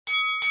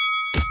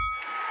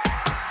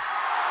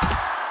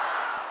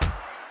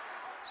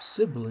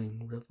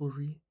sibling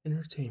revelry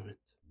entertainment.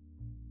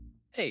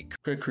 Hey,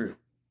 Crit Crew.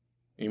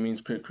 It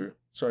means Crit Crew.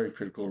 Sorry,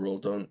 Critical Role.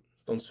 Don't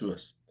sue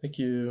us. Thank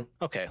you.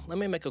 okay, let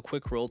me make a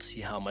quick roll to see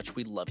how much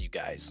we love you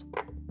guys.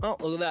 Oh,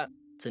 look at that.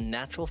 It's a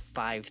natural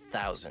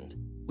 5,000.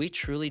 We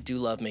truly do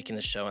love making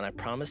the show, and I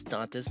promise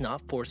Dante's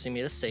not forcing me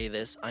to say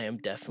this. I am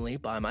definitely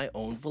by my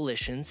own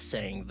volition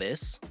saying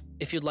this.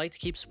 If you'd like to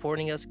keep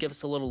supporting us, give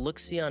us a little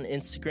look-see on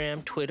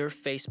Instagram, Twitter,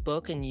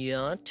 Facebook, and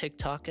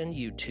TikTok and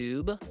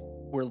YouTube.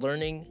 We're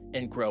learning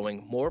and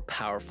growing more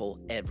powerful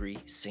every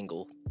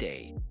single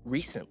day.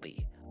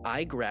 Recently,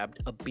 I grabbed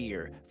a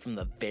beer from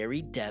the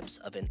very depths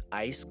of an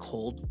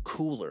ice-cold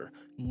cooler.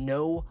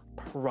 No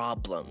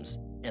problems.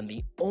 And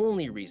the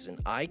only reason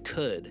I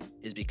could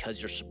is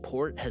because your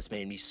support has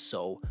made me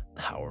so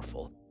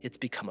powerful. It's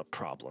become a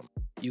problem.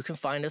 You can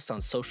find us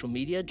on social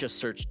media. Just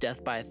search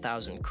Death by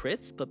 1,000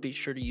 Crits, but be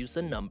sure to use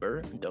the number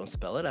and don't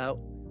spell it out.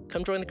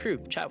 Come join the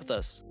crew. Chat with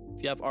us.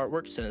 If you have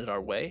artwork, send it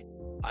our way.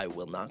 I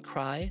will not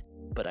cry,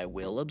 but I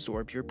will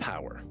absorb your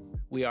power.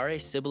 We are a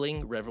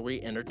sibling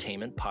revelry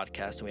entertainment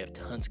podcast, and we have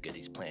tons of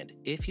goodies planned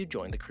if you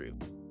join the crew.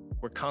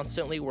 We're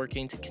constantly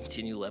working to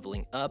continue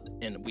leveling up,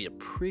 and we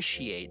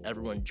appreciate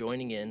everyone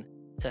joining in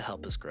to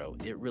help us grow.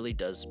 It really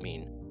does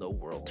mean the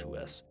world to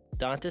us.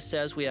 Dante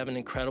says we have an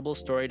incredible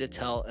story to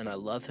tell, and I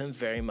love him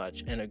very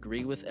much and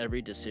agree with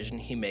every decision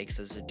he makes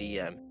as a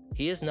DM.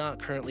 He is not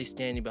currently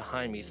standing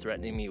behind me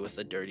threatening me with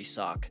a dirty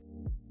sock.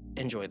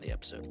 Enjoy the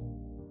episode.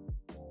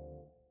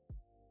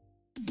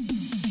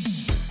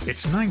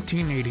 It's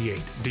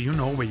 1988. Do you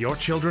know where your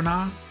children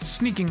are?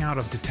 Sneaking out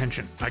of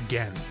detention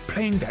again,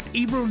 playing that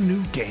evil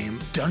new game,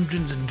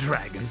 Dungeons &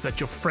 Dragons, that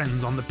your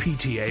friends on the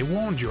PTA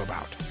warned you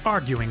about,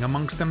 arguing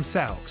amongst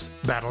themselves,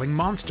 battling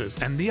monsters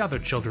and the other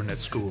children at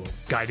school,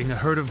 guiding a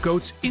herd of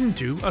goats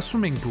into a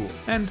swimming pool,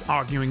 and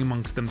arguing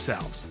amongst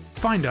themselves.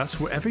 Find us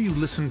wherever you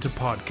listen to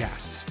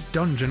podcasts.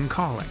 Dungeon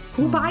Calling.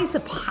 Who buys a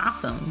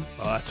possum?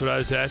 Well, that's what I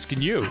was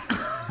asking you.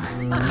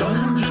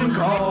 Dungeon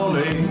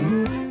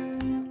Calling.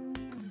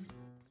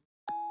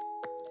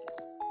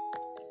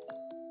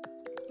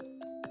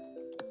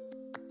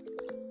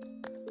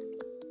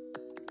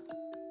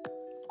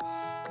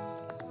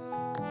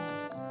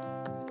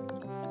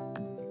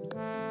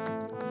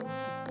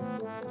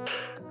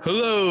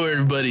 Hello,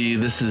 everybody.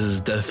 This is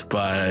Death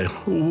by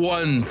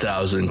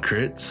 1,000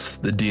 Crits,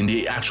 the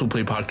D&D actual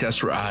play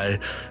podcast where I,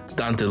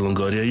 Dante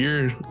Longoria,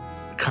 your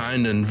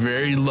kind and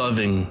very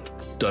loving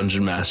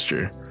dungeon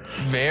master,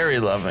 very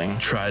loving,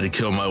 try to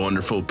kill my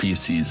wonderful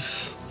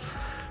PCs,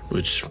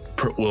 which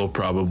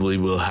probably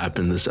will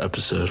happen this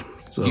episode.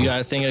 So. You got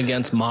a thing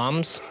against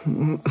moms?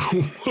 What?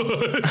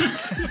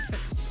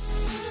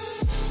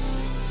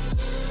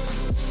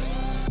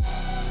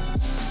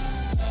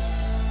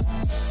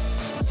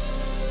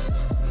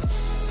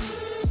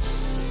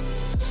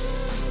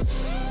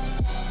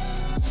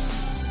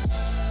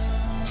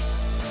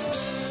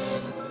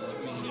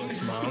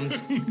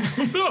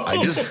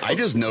 I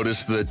just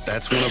noticed that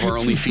that's one of our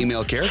only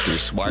female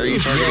characters. Why are you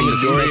targeting the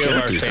majority female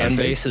of our characters? fan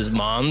base is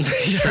moms?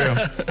 It's true.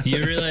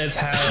 You realize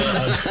how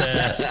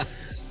upset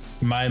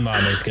my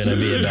mom is going to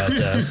be about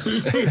this.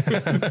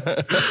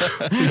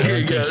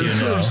 Okay,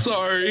 guys, I'm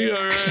sorry.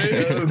 All right.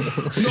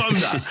 No, I'm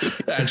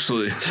not,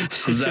 actually,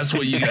 because that's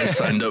what you guys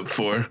signed up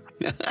for.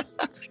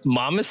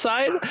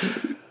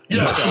 Momicide?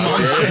 Yeah,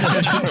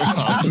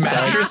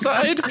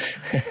 Matricide?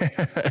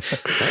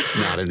 That's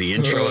not in the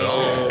intro at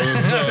all. All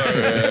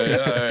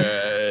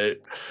right.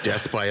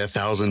 Death by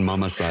 1,000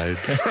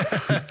 momicides.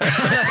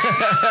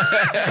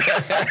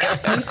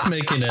 It's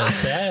making us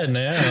sad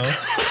now.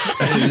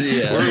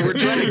 Yeah. We're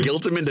trying to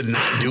guilt him into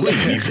not doing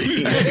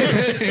anything.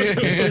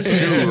 It's just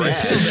making me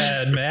feel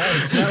bad, man.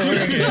 It's not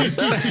working.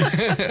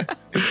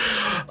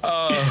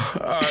 All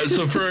right,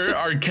 so for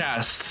our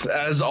casts,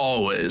 as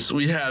always,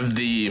 we have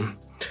the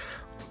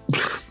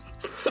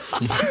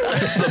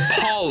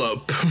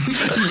polyp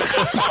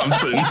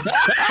Thompson.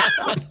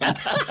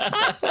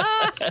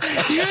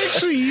 You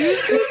actually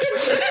used it?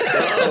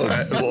 Oh,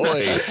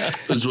 boy.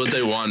 This is what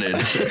they wanted,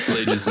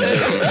 ladies and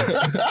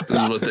gentlemen.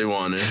 This is what they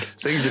wanted.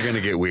 Things are going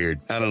to get weird.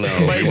 I don't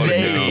know. By We wanted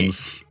they,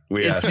 nouns.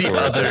 We it's asked the for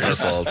it. That's our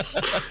others. faults.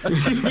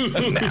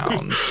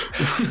 Nouns.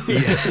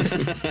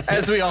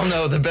 As we all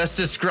know, the best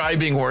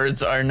describing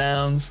words are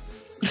nouns.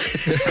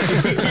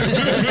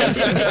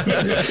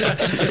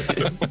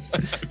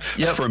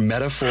 Yep. For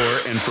metaphor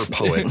and for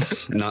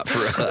poets, not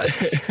for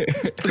us.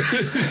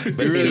 But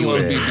You really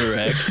want to be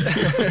anyway,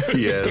 direct.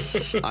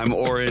 yes, I'm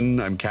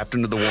Orin. I'm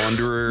captain of the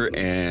Wanderer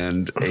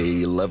and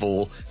a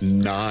level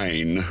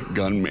 9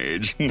 gun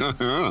mage.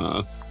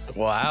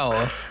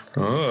 Wow.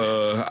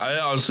 I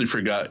honestly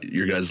forgot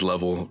your guys'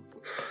 level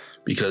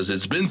because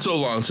it's been so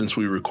long since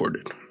we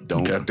recorded.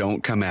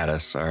 Don't come at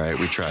us. All right,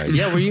 we tried.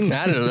 Yeah, were you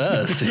mad at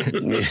us? Yeah,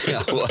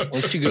 well, Why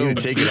don't you I'm go gonna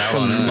take beat it out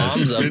some on us.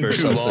 moms It's up been or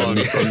too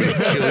long, something? so I'm gonna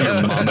kill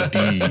your mama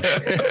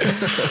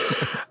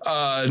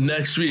D.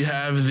 Next, we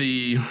have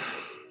the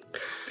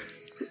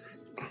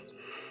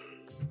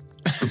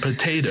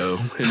potato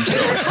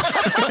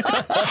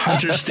himself,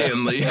 Hunter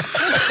Stanley.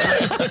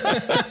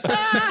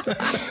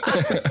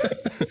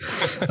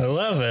 I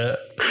love it.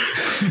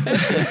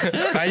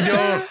 I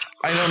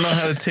don't know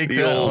how to take The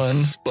that old one.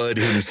 Spud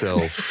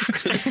himself.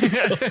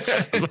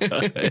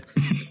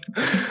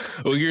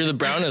 Well, you're the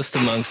brownest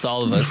amongst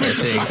all of us, I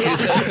think.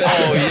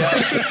 Oh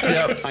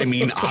yeah, yep. I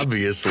mean,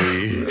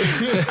 obviously.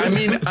 I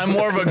mean, I'm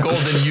more of a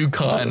golden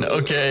Yukon.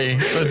 Okay,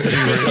 let's be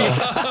real.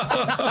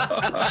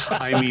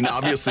 I mean,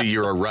 obviously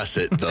you're a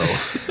russet, though.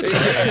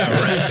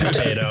 Red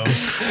potato.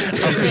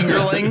 A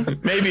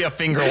fingerling, maybe a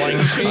fingerling.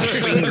 A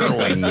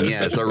fingerling.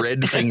 Yes, a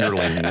red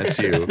fingerling. That's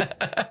you.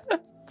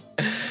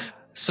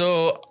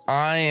 So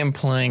I am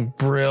playing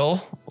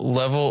Brill,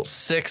 level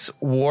 6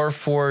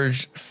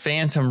 Warforged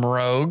Phantom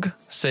Rogue.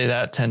 Say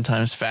that 10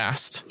 times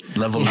fast.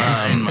 Level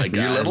 9, my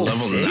God. You're level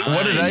 6? 9.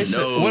 What did I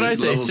say? No, What did I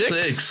say? level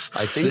 6?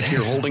 I think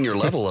you're holding your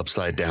level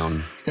upside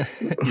down. Oh,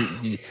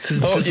 yep,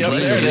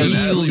 there it is.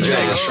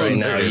 Six right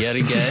now, yet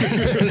again.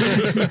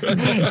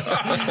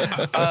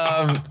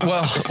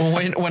 Well,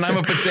 when I'm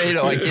a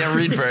potato, I can't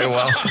read very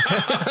well.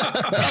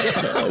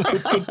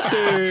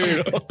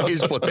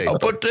 He's A potato.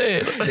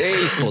 potato.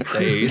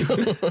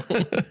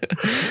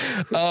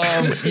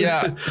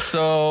 Yeah.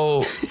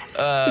 So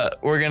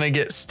we're gonna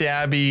get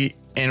stabby,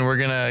 and we're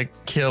gonna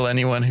kill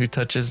anyone who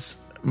touches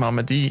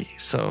Mama D.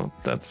 So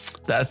that's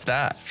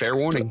that. Fair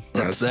warning.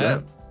 That's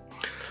that.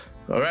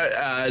 All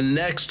right.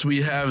 Next,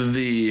 we have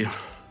the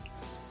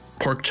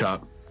pork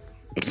chop.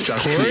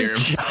 Josh Clear.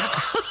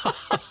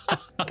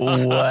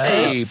 What?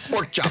 Hey,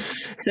 Pork chop.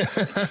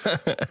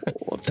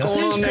 That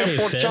seems pretty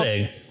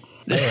fitting.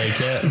 I like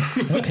it.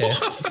 Okay.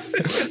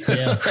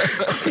 Yeah.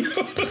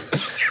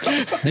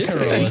 I can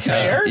roll with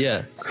that.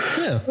 yeah.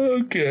 Yeah.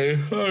 Okay.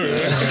 All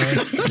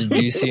right.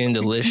 Juicy and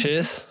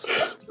delicious.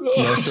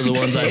 Most of the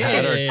ones I've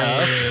had are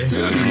tough.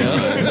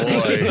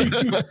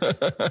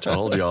 Oh, boy.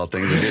 Told y'all,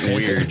 things are getting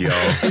weird, y'all.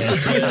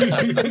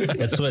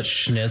 That's what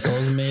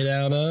schnitzel's made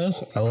out of.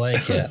 I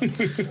like it.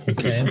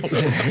 Okay.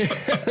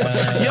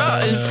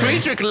 Yeah, and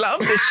Friedrich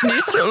loved the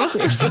schnitzel.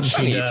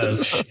 He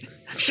does.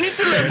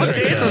 Schnitzel and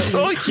potato,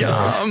 so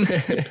yum.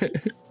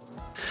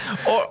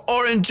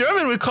 Or in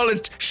German we call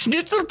it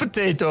Schnitzel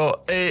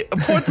potato, a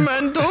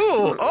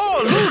portmanteau.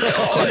 Oh, look!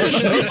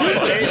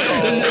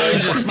 Now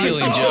he's just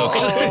stealing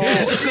jokes.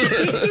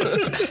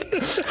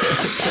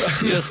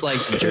 Just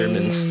like the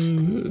Germans.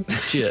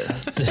 Yeah.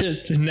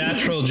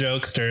 Natural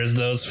jokesters,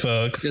 those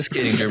folks. Just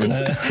kidding, Germans.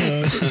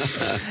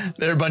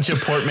 They're a bunch of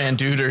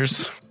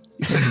portmanteauters.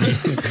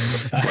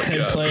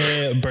 I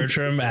play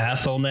Bertram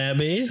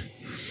Athelnaby.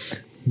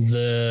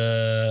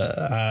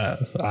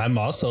 I'm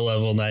also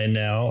level 9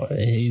 now.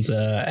 He's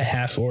a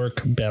half orc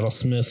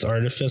battlesmith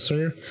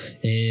artificer,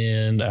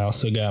 and I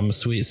also got him a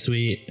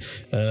sweet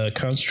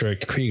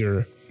construct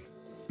Krieger.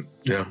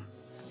 Yeah.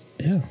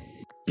 Yeah.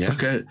 Yeah.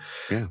 Okay.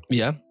 Yeah.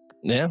 Yeah.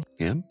 Yeah.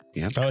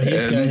 Oh,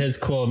 he's got his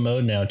cool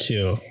mode now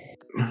too.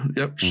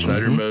 Yep.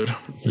 Schneider mode. Yep.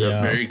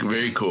 Yeah. Very,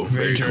 very cool.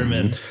 Very cool.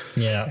 German.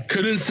 Yeah.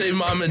 Couldn't say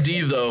Mama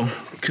D though.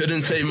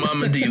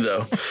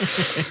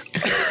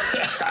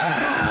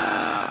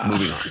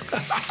 Moving on.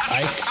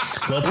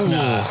 Let's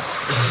not.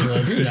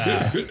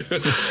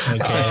 Okay.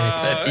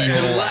 That evil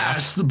And laugh.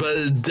 last,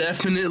 but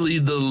definitely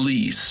the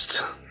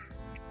least,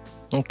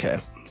 Okay.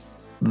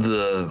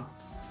 the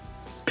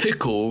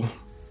pickle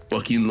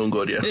Joaquin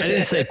Longoria. I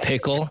didn't say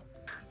pickle.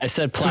 I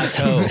said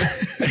plateau.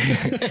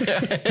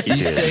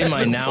 You say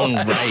my noun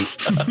right.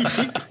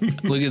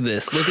 Look at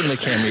this. Look in the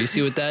camera. You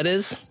see what that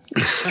is?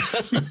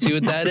 See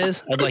what that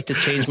is? I'd like to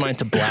change mine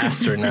to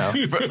blaster now.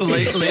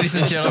 Ladies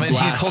and gentlemen,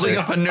 he's holding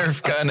up a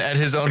Nerf gun at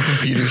his own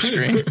computer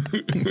screen.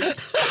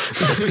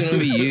 It's gonna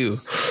be you.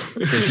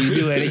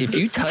 If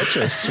you touch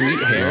a sweet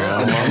hair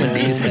on Mama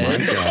D's head,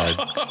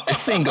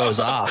 this thing goes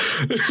off.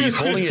 He's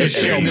holding it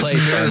She'll play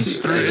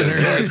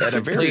at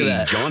a very Look at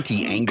that.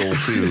 jaunty angle,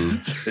 too.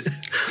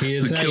 He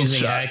is not kill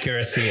using shot.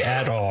 accuracy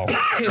at all.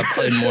 I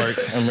played Mork.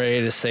 I'm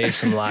ready to save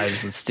some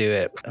lives. Let's do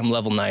it. I'm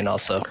level 9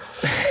 also.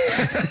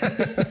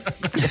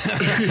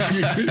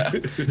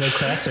 What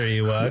class are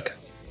you, Wak?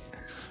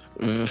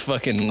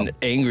 Fucking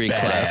angry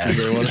class. Is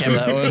badass. there one for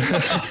that one?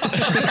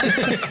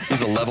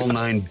 He's a level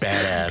 9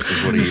 badass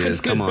is what he is.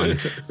 Come on.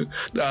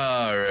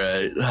 All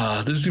right.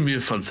 This is going to be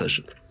a fun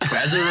session.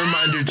 As a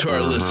reminder to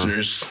our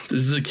listeners,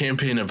 this is a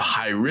campaign of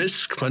high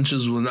risk.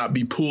 Punches will not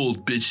be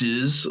pulled,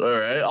 bitches. All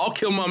right. I'll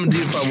kill Mama D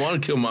if I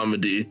want to kill Mama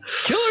D.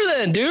 Kill her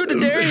then, dude. I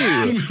dare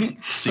you.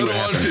 See what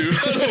I don't want happens.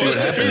 to. See what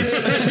happens.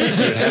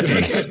 See what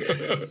happens.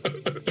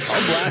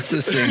 I'll blast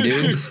this thing,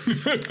 dude.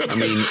 I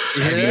mean,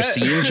 have you that?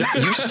 seen...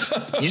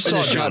 You saw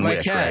just shot John my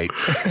Wick, cat. right?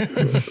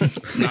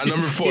 Not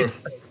number 4.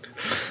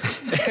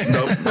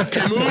 Nope.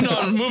 Okay, moving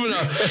on.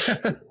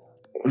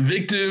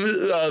 Villains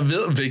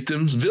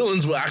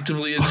will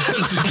actively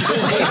attempt to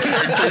kill their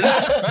characters.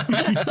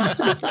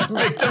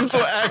 Victims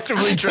will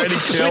actively try to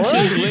kill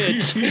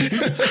us.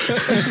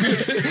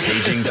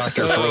 Paging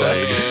Dr.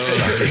 Freud.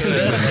 Dr.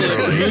 Sigmund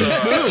Freud.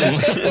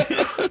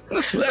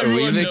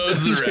 Everyone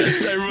knows the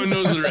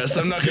rest.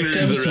 I'm not going to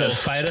read Victims the will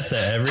rest. fight us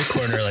at every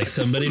corner like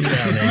somebody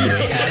drowning. We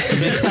have to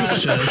be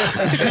cautious.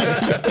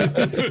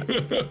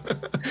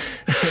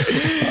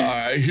 All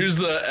right, Here's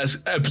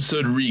the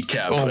episode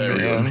recap,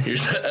 everyone. Man.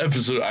 Here's the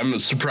episode. I'm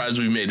surprised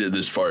we made it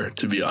this far,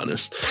 to be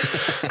honest.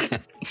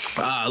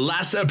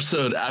 Last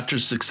episode, after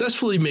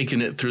successfully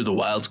making it through the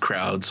wild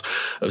crowds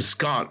of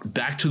Skaunt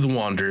back to the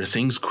Wanderer,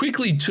 things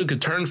quickly took a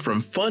turn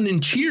from fun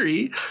and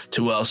cheery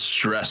to, well,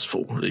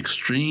 stressful,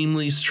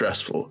 extremely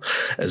stressful,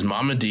 as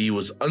Mama D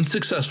was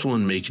unsuccessful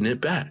in making it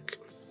back.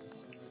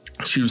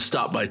 She was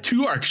stopped by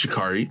 2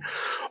 Archikari.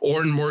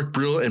 Orin,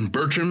 Morkbrill, and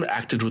Bertram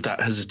acted without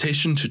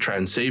hesitation to try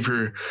and save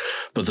her,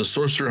 but the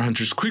sorcerer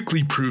hunters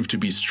quickly proved to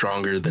be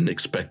stronger than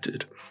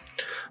expected.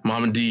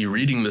 Mama D,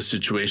 reading the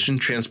situation,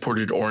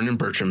 transported Orin and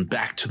Bertram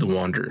back to the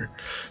Wanderer,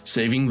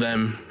 saving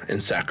them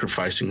and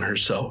sacrificing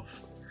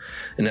herself.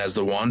 And as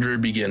the Wanderer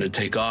began to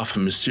take off, a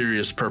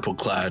mysterious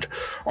purple-clad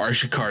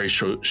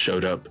Archikari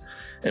showed up,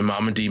 and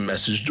Mama D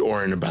messaged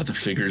Orin about the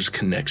figure's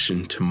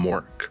connection to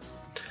Mork.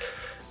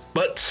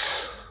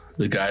 But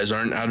the guys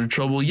aren't out of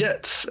trouble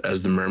yet,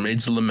 as the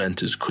Mermaid's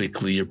Lament is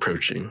quickly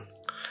approaching.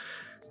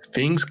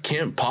 Things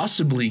can't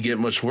possibly get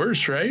much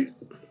worse, right?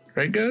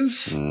 Right,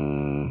 guys?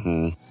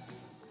 Mm-hmm.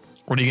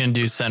 What are you going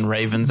to do, send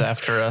ravens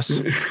after us?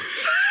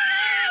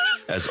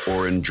 As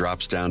Orin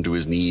drops down to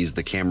his knees,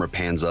 the camera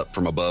pans up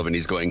from above, and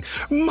he's going,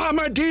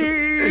 Mama D! And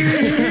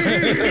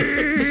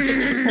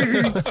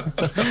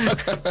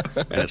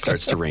it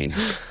starts to rain.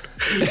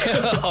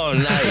 Oh,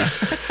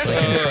 nice.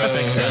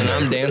 And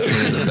I'm dancing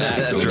in the back.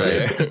 That's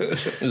right.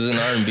 This is an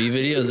R&B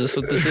video? Is this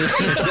what this is?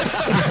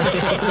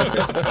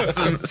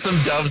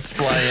 some doves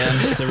fly in.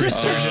 It's the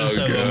resurgence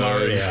of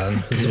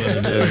Omarion is what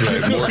it is.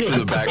 That's right. Mork's in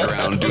the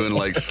background doing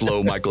like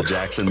slow Michael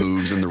Jackson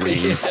moves in the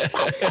rain.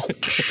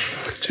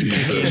 In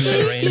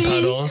the rain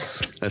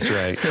puddles. That's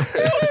right.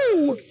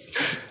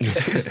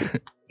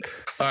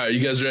 All right, you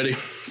guys ready?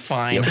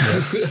 Fine.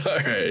 All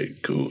right,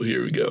 cool.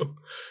 Here we go.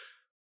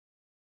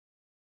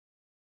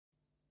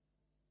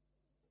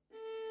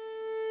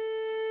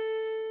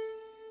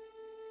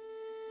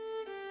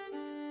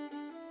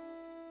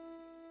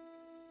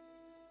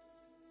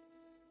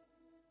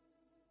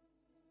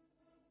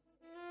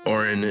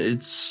 Orin,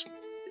 it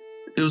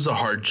was a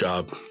hard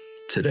job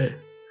today.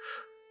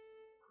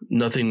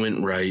 Nothing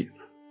went right.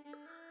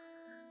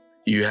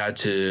 You had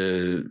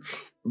to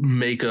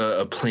make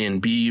a plan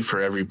B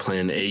for every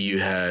plan A you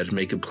had,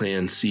 make a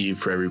plan C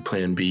for every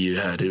plan B you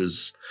had.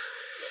 These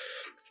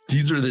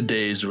are the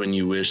days when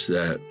you wish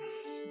that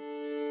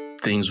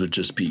things would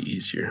just be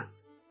easier.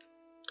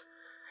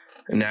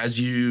 And as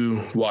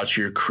you watch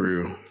your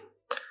crew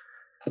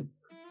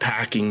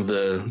packing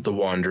the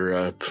Wanderer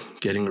up,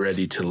 getting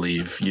ready to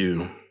leave,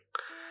 you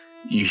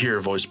hear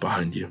a voice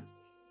behind you.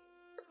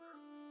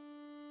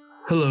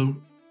 Hello.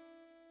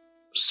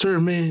 Sir,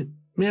 may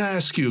I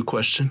ask you a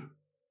question?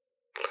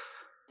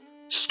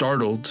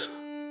 Startled,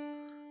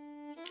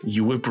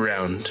 you whip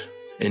around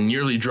and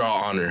nearly draw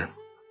honor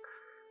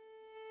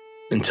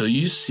until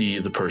you see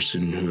the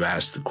person who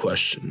asked the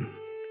question.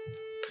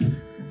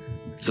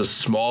 It's a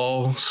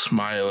small,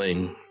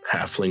 smiling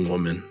halfling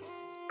woman.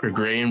 Her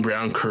gray and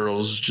brown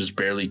curls just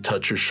barely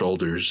touch her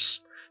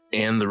shoulders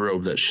and the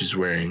robe that she's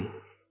wearing.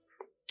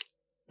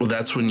 Well,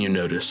 that's when you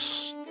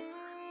notice.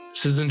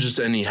 This isn't just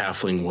any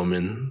halfling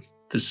woman.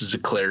 This is a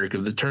cleric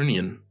of the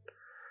Turnian.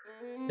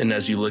 And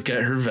as you look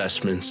at her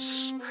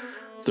vestments,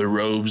 the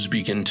robes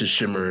begin to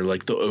shimmer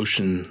like the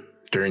ocean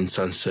during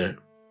sunset.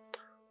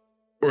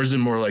 Or is it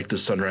more like the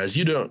sunrise?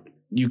 You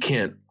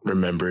can't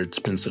remember. It's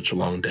been such a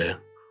long day.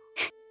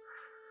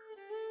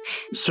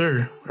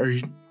 Sir,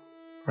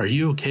 are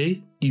you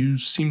okay? You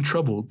seem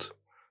troubled.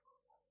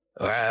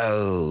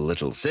 Well,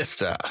 little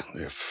sister,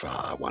 if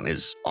one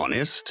is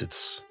honest,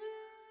 it's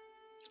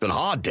been a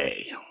hard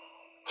day.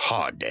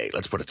 Hard day,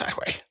 let's put it that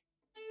way.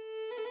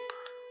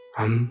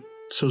 I'm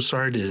so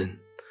sorry to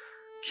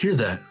hear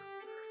that.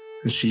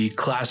 And she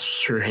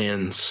clasps her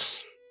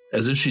hands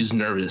as if she's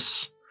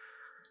nervous.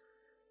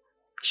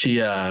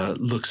 She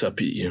looks up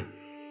at you.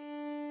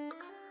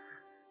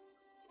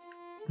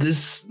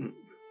 This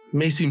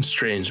may seem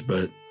strange,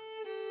 but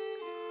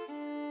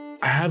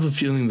I have a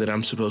feeling that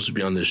I'm supposed to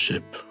be on this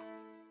ship.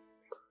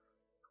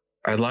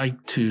 I'd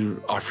like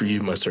to offer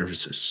you my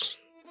services.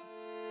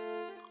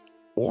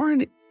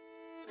 Orin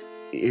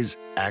is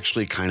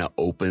actually kind of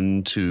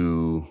open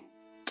to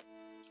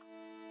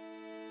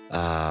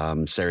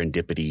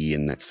serendipity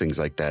and things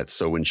like that.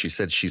 So when she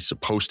said she's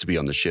supposed to be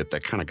on the ship,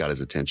 that kind of got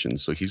his attention.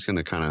 So he's going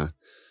to kind of,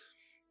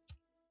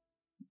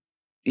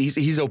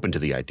 he's open to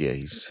the idea.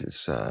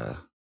 He's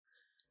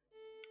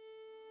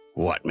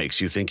what makes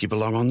you think you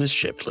belong on this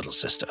ship, little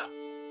sister?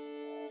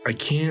 I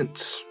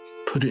can't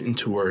put it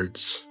into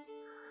words.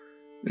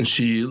 And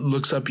she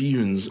looks up at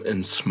you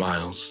and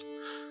smiles.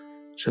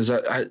 She says,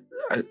 I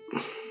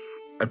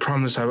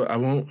promise I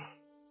won't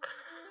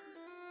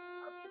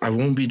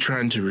be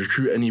trying to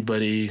recruit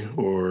anybody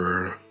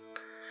or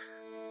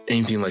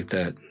anything like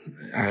that.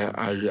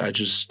 I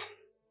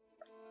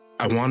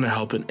want to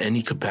help in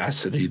any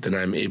capacity that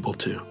I'm able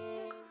to,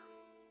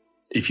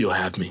 if you'll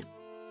have me.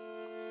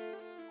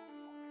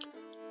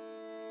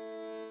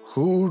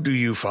 Who do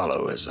you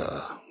follow as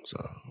a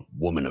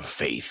woman of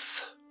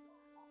faith?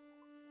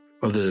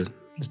 Well, the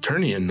the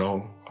tourney and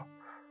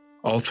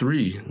all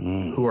three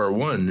who are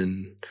one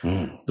and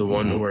the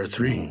one who are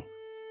three.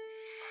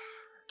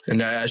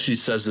 And as she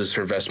says this,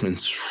 her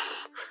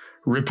vestments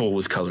ripple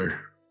with color.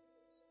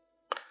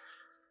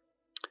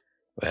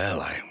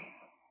 Well,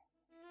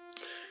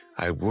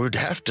 I would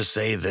have to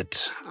say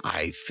that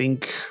I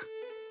think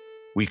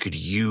we could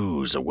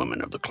use a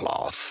woman of the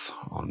cloth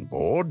on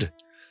board.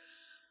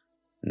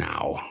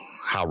 Now,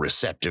 how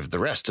receptive the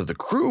rest of the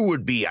crew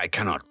would be, I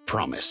cannot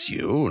promise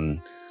you,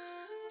 and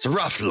it's a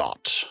rough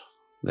lot.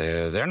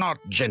 They're not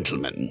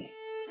gentlemen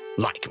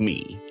like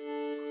me.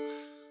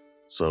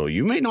 So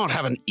you may not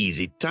have an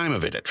easy time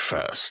of it at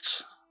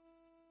first.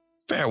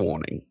 Fair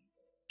warning.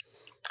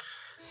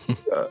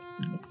 Go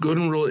ahead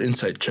and roll an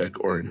insight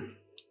check, Orin.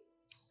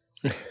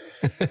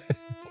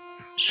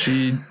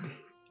 She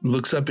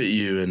looks up at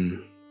you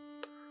and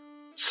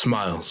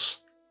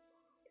smiles.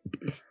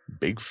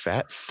 Big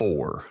fat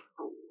 4.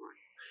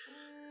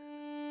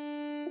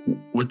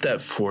 With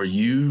that 4,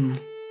 you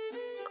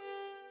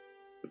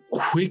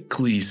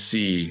quickly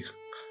see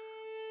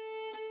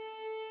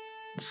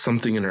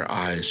something in her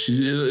eyes.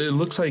 It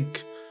looks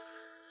like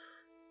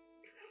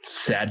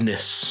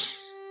sadness,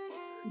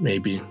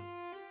 maybe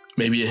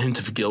a hint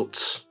of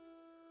guilt,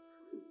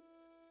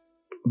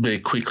 but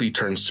it quickly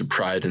turns to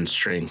pride and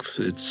strength.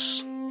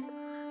 It's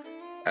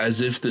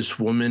as if this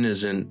woman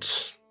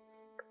isn't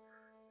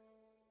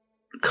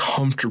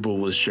comfortable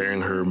with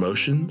sharing her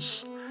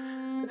emotions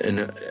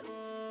and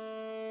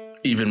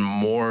even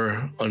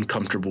more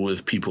uncomfortable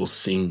with people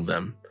seeing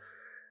them.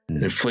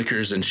 And it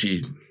flickers and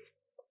she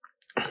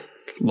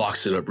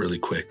locks it up really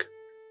quick.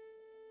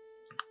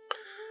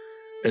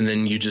 And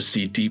then you just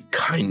see deep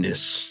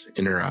kindness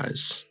in her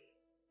eyes.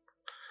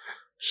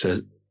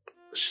 She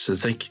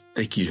says,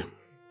 thank you.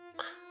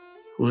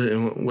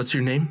 What's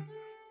your name?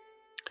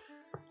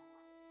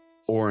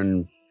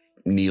 Orin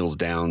kneels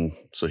down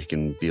so he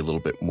can be a little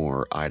bit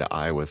more eye to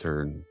eye with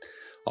her and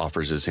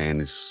offers his hand.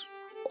 He's,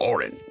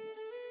 Orin.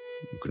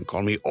 You can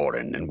call me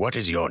Orin. And what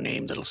is your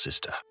name, little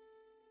sister?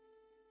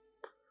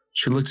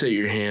 She looks at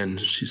your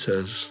hand. She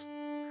says,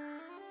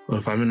 well,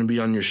 if I'm going to be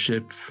on your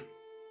ship,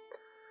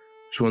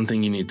 there's one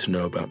thing you need to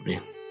know about me.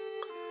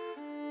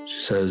 She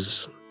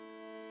says,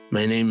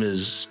 my name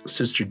is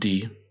Sister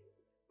D,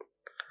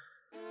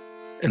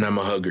 and I'm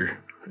a hugger.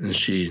 And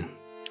she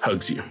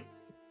hugs you.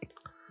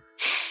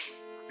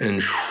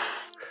 And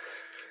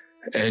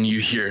you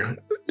hear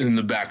in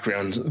the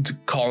background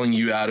calling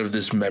you out of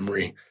this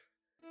memory,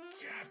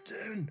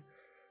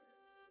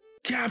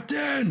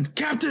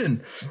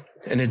 Captain!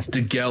 And it's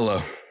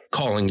Degella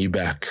calling you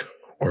back,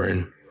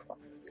 Orin.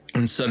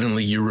 And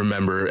suddenly you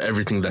remember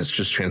everything that's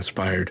just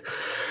transpired.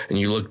 And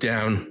you look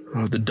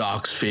down, the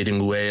docks fading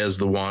away as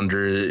the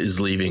Wanderer is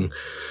leaving.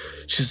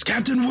 She says,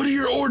 Captain, what are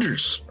your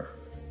orders?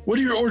 What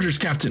are your orders,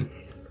 Captain?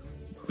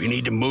 We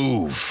need to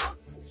move.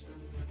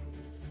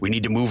 We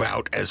need to move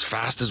out as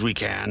fast as we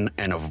can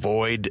and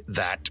avoid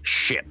that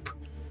ship.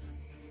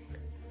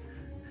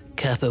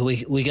 Kappa,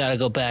 we gotta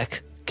go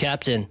back.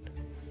 Captain,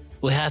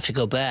 we have to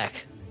go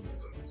back.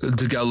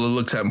 Degella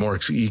looks at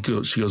Mork. She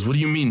goes, what do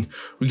you mean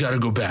we gotta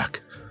go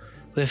back?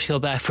 We have to go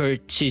back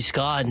she's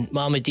gone.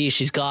 Mama D,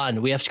 she's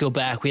gone. We have to go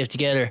back. We have to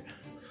get her.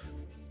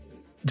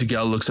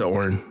 Degella looks at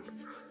Orin.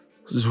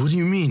 Says, what do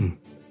you mean?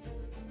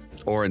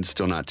 Orin's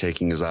still not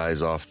taking his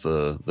eyes off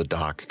the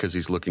dock because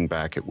he's looking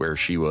back at where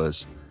she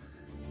was.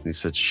 He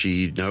said,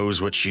 she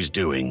knows what she's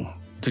doing.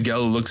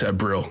 Degella looks at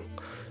Brill.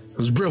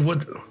 Goes, Brill,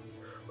 what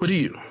are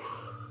you?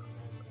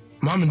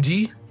 Mom and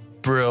D?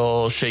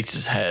 Brill shakes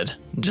his head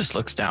and just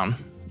looks down,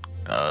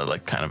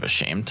 like kind of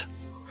ashamed.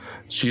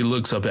 She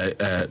looks up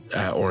at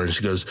Orin.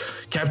 She goes,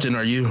 Captain,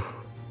 are you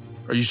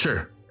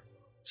sure?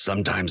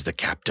 Sometimes the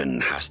captain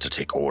has to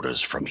take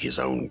orders from his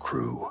own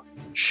crew.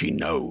 She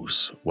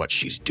knows what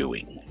she's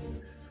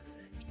doing.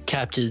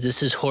 Captain,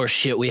 this is horse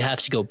shit. We have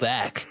to go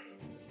back.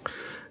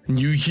 And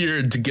you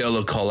hear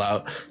Degella call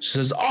out. She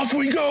says, off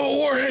we go,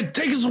 Warhead.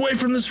 Take us away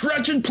from this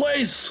wretched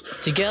place.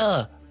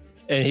 Degella.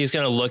 And he's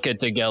going to look at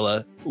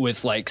Degella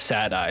with like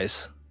sad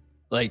eyes.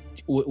 Like,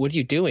 what are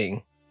you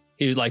doing?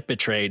 He like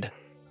betrayed.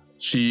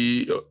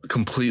 She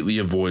completely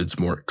avoids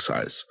Mork's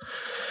eyes.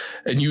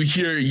 And you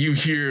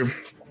hear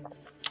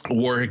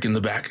Warwick in the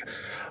back.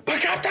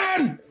 But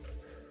Captain!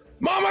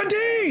 Mama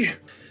D!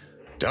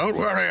 Don't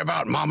worry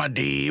about Mama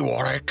D,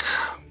 Warwick.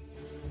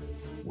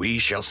 We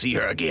shall see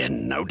her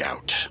again, no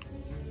doubt.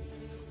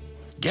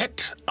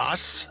 Get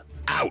us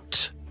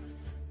out.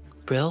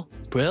 Brill?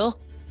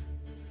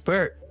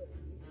 Bert?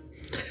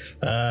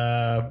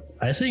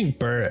 I think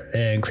Bert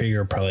and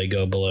Krieger probably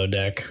go below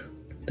deck.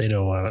 They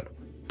don't want it.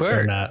 Bert?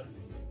 They're not.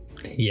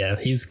 Yeah,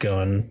 he's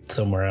going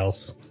somewhere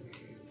else.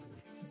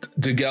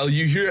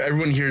 Degella,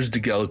 everyone hears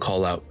Degella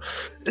call out,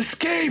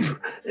 escape!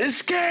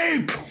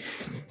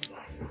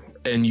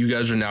 And you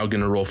guys are now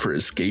going to roll for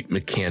escape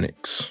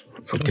mechanics.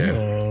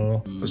 Okay.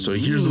 So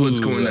here's what's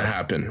going to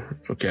happen.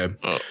 Okay.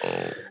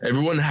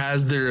 Everyone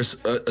has their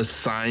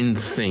assigned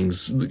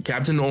things.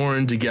 Captain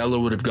Orin,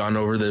 Degella would have gone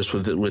over this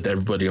with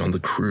everybody on the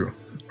crew.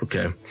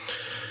 Okay.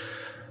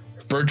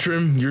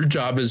 Bertram, your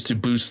job is to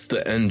boost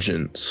the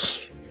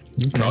engines.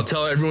 Okay. And I'll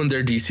tell everyone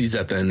their DCs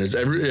at the end.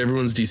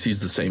 Everyone's DC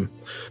is the same.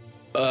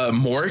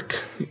 Mork,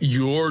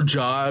 your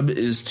job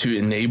is to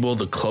enable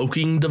the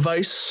cloaking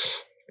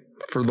device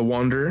for the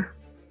Wanderer.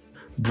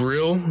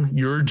 Brill,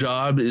 your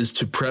job is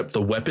to prep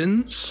the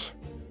weapons.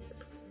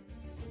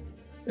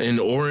 And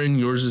Orin,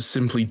 yours is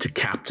simply to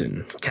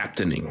captaining.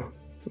 Captaining.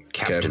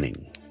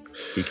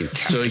 He can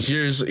So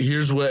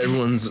here's what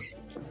everyone's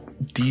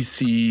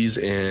DCs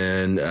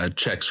and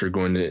checks are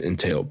going to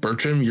entail.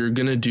 Bertram, you're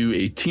going to do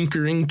a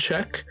tinkering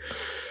check,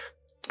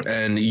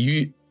 and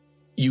you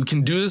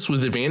can do this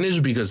with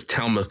advantage because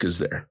Talmuk is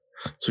there,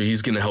 so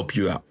he's going to help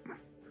you out.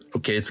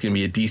 Okay, it's going to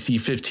be a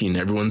DC 15.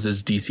 Everyone's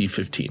is DC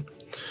 15.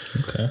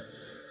 Okay.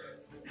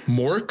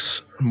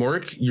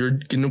 Mork, you're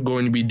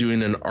going to be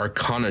doing an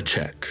Arcana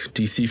check,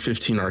 DC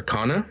 15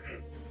 Arcana.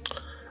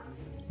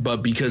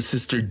 But because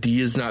Sister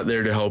D is not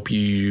there to help you,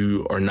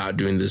 you are not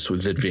doing this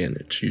with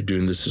advantage. You're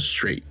doing this a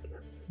straight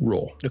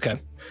roll.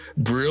 Okay.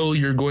 Brill,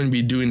 you're going to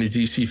be doing a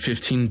DC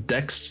 15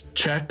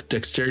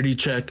 dexterity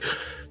check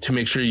to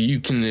make sure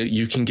you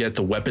can get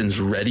the weapons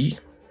ready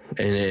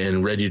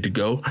and ready to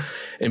go.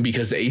 And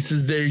because Ace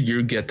is there,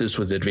 you get this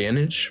with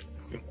advantage.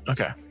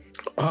 Okay.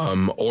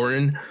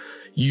 Orin,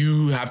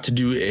 you have to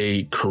do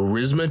a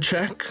charisma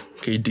check,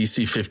 okay,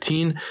 DC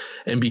 15.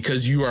 And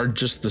because you are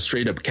just the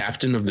straight up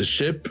captain of the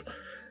ship,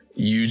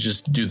 you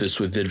just do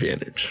this with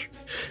advantage.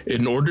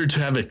 In order to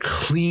have a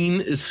clean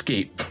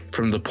escape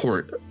from the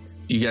port,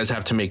 you guys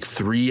have to make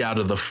 3 out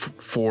of the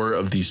 4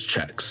 of these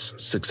checks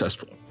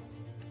successful.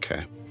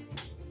 Okay.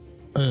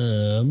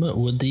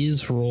 Would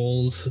these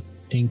rolls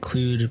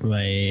include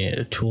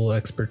my tool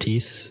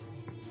expertise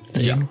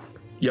thing? Yeah.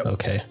 Yep.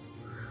 Okay.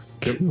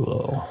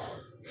 Cool.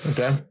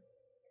 Okay.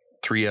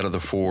 3 out of the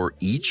 4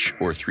 each,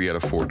 or 3 out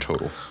of 4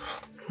 total?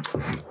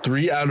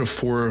 3 out of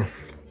 4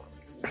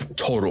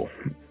 total.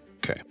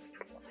 Okay.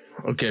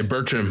 Okay,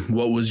 Bertram,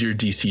 what was your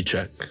DC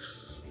check?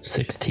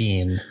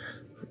 16.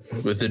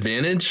 With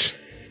advantage?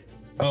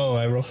 Oh,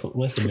 I roll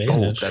with advantage.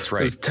 Oh, that's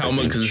right.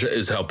 Talmuk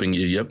is helping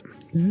you, yep.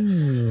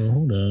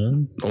 Hold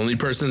on. Only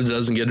person that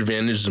doesn't get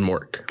advantage is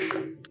Mork.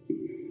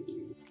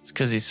 It's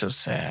because he's so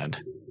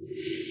sad.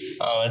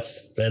 Oh,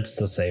 that's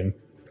the same.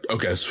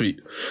 Okay,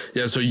 sweet.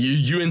 Yeah, so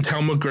you and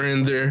Talmuk are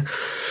in there.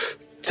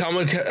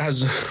 Talmuk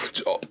has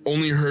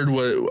only heard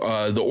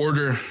what the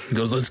order. He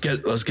goes, let's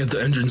get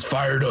the engines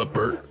fired up,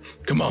 Bert.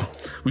 Come on,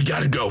 we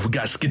gotta go. We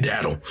got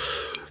skedaddle.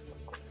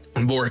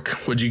 Bork,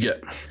 what'd you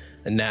get?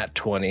 A nat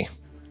 20.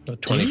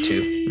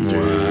 22.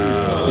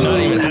 Wow. Not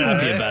even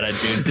happy about it,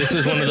 dude. This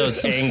is one of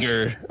those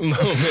anger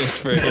moments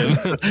for him.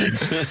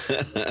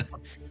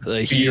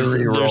 Like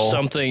there's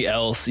something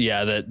else,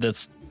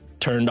 that's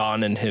turned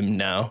on in him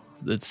now.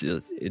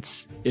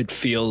 It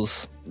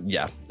feels,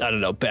 I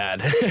don't know,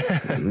 bad.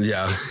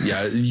 yeah.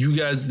 You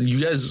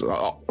guys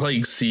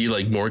like see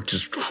like Mork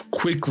just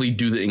quickly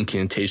do the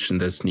incantation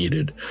that's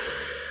needed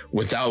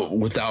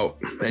without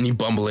any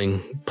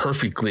bumbling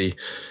perfectly.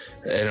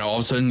 And all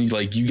of a sudden,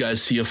 like, you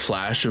guys see a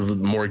flash of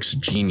Mork's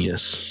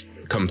genius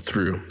come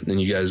through, and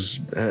you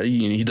guys,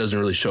 he doesn't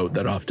really show it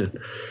that often.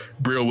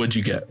 Brill, what'd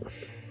you get?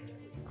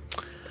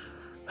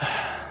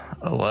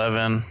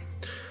 11.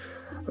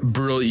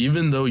 Brill,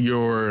 even though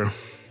you're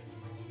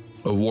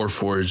a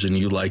Warforged and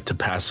you like to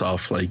pass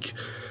off like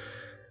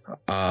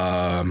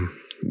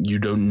you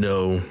don't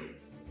know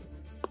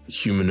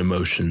human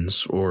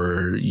emotions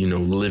or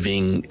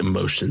living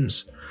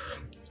emotions,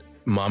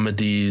 Mama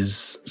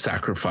D's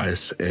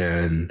sacrifice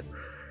and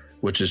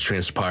what just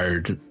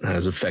transpired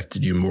has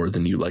affected you more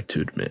than you like to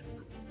admit.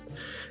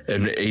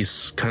 And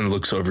Ace kind of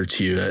looks over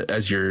to you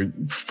as you're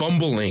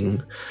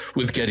fumbling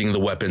with getting the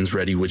weapons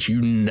ready, which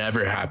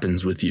never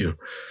happens with you.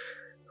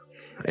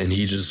 And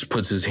he just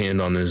puts his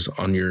hand on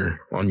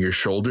your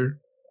shoulder,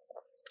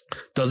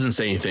 doesn't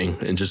say anything,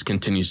 and just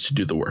continues to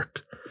do the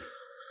work.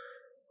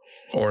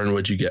 Orin,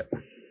 what'd you get?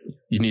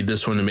 You need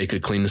this one to make a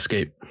clean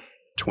escape.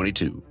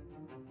 22.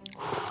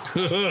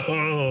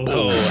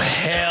 Oh,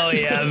 hell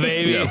yeah,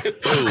 baby. Yeah.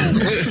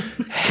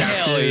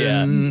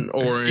 Captain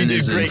Orin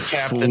is in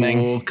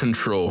full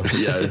control.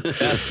 Yeah.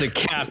 That's the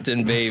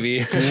captain,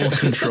 baby. Full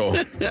control.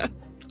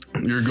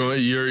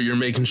 You're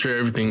making sure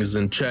everything's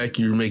in check.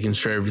 You're making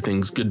sure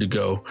everything's good to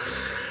go.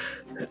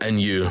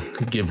 And you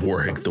give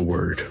Warwick the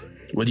word.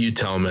 What do you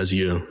tell him as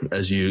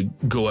you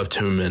go up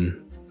to him and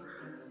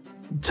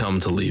tell him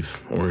to leave,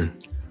 Orin?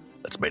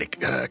 Let's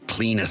make a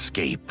clean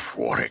escape,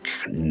 Warwick.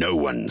 No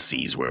one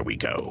sees where we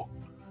go.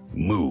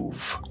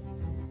 Move.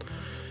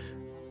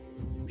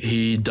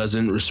 He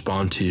doesn't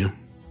respond to you.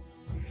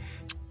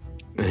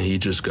 And he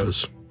just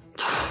goes.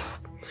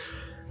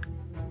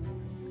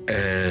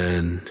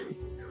 And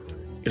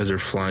you guys are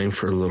flying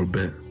for a little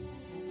bit.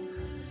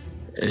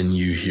 And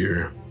you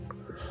hear,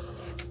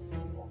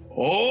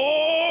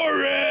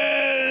 Orin!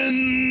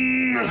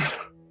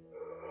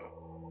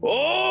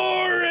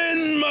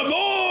 Orin, my boy!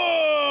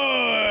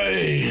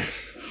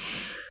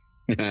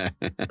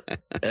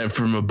 And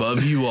from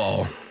above you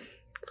all,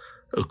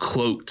 a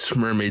cloaked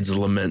mermaid's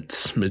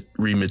lament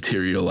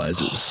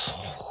rematerializes.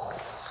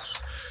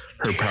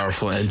 Her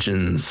powerful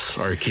engines,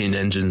 arcane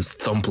engines,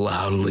 thump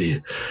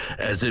loudly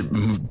as it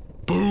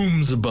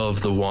booms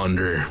above the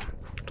Wanderer.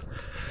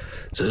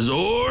 Says,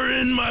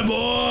 Orin, my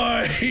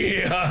boy,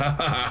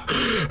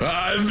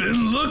 I've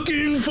been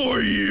looking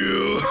for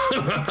you.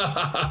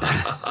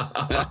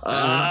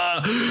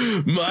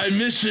 My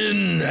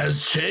mission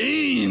has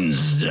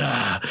changed,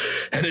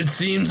 and it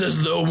seems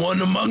as though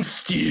one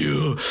amongst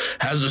you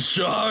has a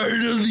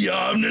shard of the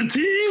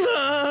Omnitivum.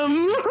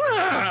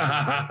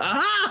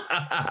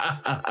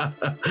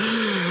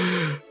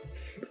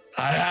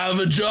 I have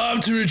a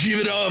job to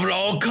retrieve it at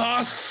all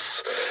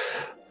costs,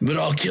 but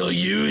I'll kill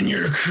you and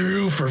your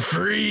crew for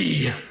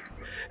free.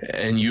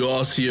 And you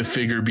all see a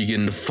figure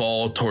begin to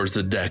fall towards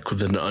the deck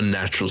with an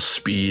unnatural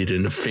speed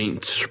and a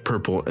faint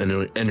purple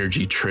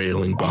energy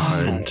trailing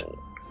behind.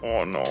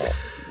 Oh no.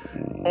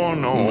 Oh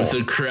no. With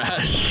a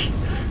crash,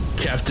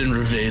 Captain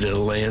Riveda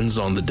lands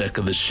on the deck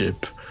of the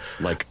ship.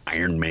 Like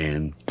Iron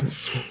Man.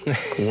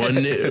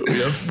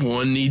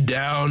 One knee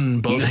down,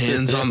 both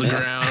hands on the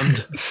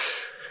ground.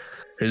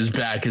 His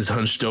back is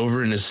hunched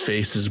over and his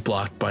face is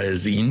blocked by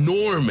his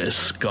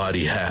enormous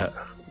gaudy hat.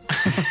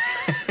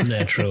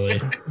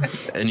 Naturally.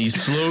 And he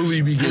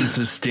slowly begins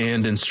to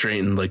stand and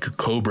straighten like a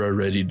cobra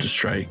ready to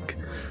strike,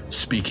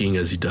 speaking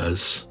as he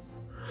does.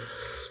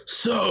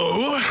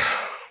 So,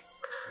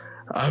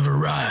 I've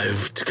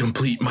arrived to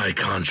complete my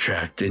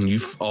contract, and you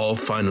all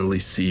finally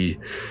see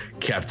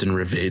Captain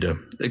Riveda,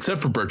 except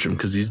for Bertram,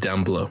 because he's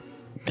down below.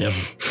 Yep.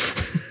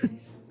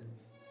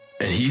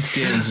 And he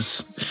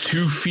stands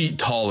 2 feet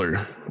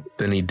taller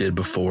than he did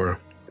before.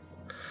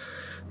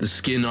 The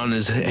skin on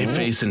his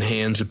face and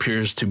hands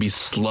appears to be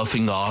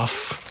sloughing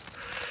off.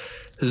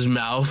 His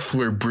mouth,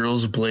 where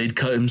Brill's blade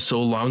cut him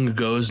so long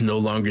ago, is no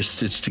longer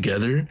stitched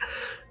together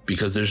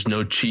because there's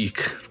no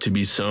cheek to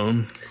be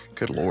sewn.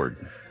 Good Lord.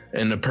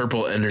 And the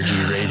purple energy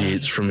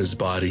radiates from his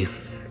body.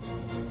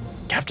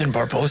 Captain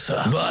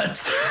Barbosa.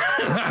 But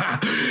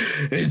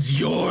it's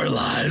your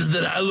lives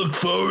that I look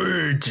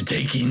forward to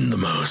taking the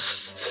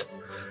most.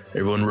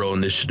 Everyone roll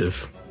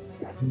initiative.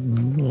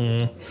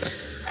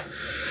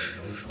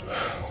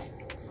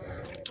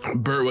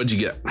 Bert, what'd you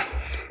get?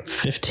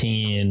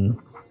 15.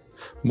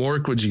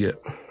 Mork, what'd you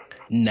get?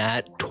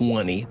 Nat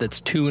 20. That's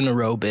 2 in a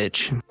row,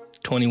 bitch.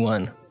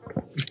 21.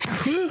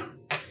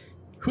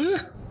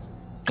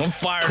 I'm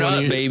fired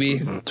up, baby.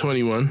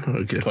 21.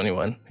 Okay.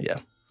 21. Yeah.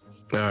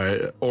 All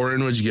right.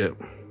 Oren, what'd you get?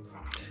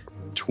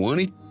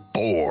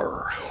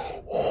 24.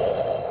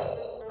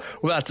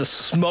 We're about to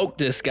smoke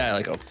this guy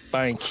like a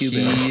fine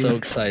Cuban. I'm so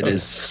excited.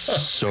 Is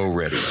so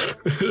ready.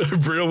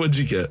 Brill, what'd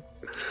you get?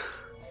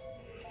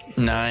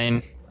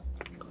 9.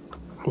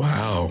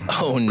 Wow.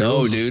 Oh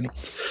no, dude.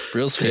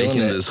 Brill's Taking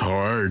feeling this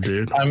hard,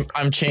 dude.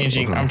 I'm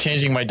changing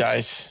my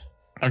dice.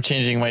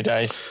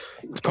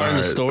 It's part of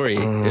the story.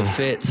 It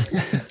fits.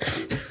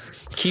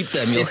 Keep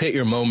them. You'll hit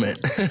your moment.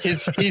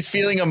 He's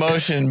feeling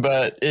emotion,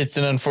 but it's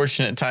an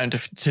unfortunate time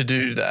to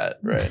do that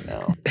right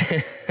now.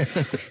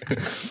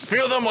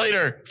 Feel them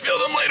later.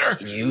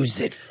 Use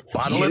it.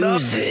 Bottle it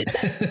up. Use it.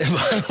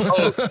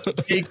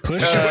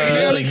 Push your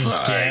feelings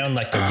down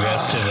like the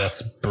rest of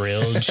us,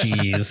 Brill.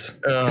 Jeez.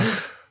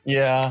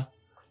 Yeah.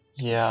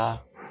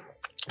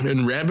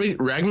 And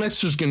Ragnax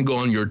just gonna go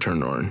on your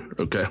turn, Oren.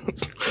 Okay.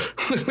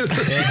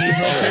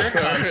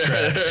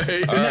 Construct.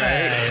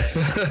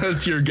 Nice.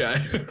 That's your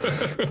guy.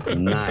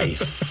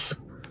 Nice.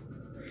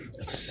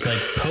 It's like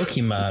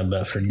Pokemon,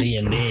 but for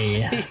D&D.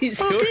 He's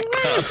your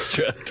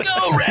construct.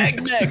 Go,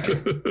 Ragnek.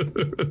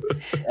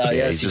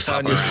 Yes, you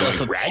found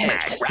yourself a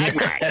pet.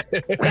 Ragmack.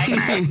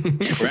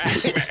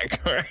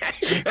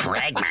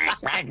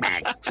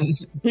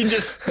 He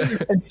just,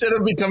 instead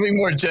of becoming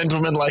more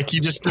gentleman-like, he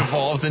just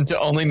devolves into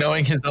only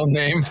knowing his own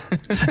name.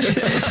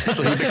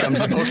 So he becomes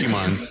a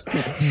Pokemon.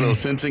 So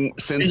sensing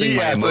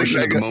my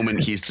emotion at the moment,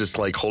 he's just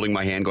like holding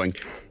my hand going,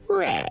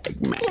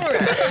 Ragmack.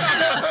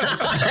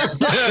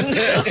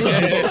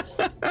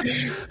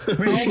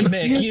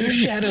 Ragmack, you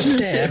shadow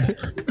stab.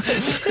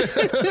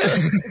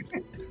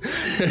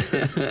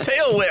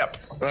 Tail whip.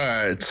 All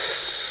right,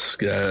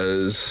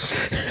 guys.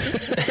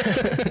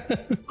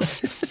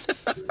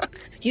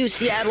 You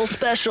Seattle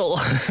special.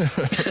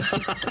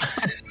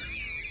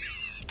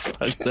 It's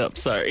fucked up.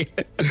 Sorry.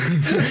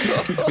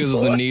 Because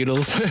of the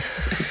needles.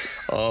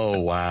 Oh,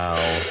 wow.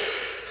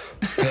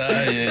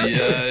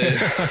 Yeah.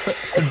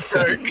 It's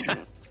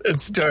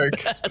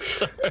dark.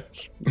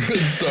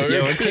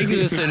 Yeah, we're taking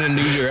this in a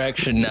new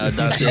direction now,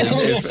 Dante.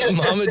 If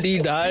Mama D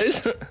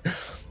dies,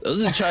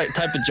 those are the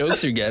type of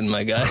jokes you're getting,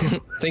 my guy.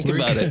 Think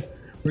about it.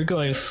 We're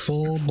going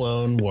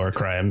full-blown war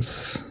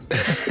crimes.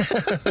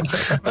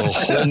 The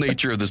whole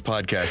nature of this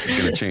podcast is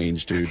going to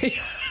change, dude.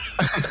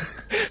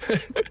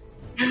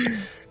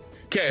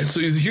 Okay, so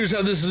here's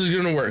how this is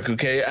going to work,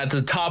 okay? At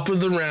the top of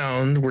the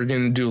round, we're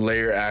going to do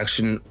layer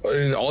action.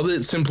 And all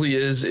that simply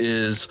is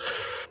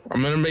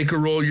I'm going to make a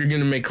roll, you're going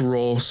to make a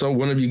roll. So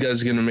one of you guys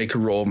is going to make a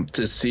roll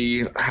to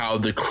see how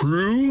the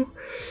crew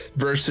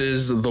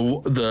versus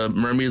the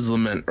Mermaid's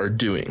Lament are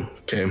doing,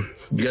 okay?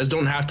 You guys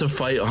don't have to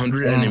fight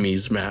 100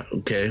 enemies, Matt,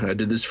 okay? I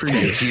did this for you.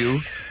 Thank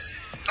you.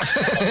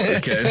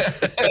 Okay.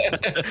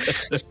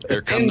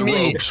 Here come the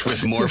ropes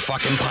with more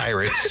fucking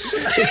pirates.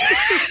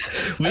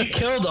 We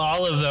killed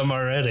all of them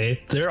already.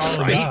 They're all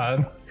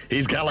gone.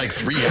 He's got like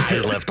 3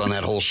 eyes left on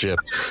that whole ship.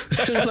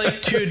 There's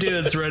like 2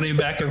 dudes running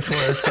back and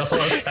forth the whole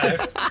time.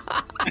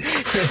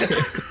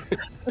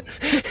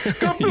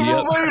 Captain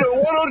Riveda,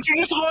 why don't you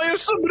just hire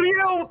somebody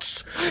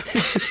else?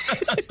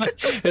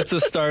 It's a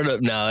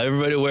startup now.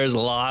 Everybody wears a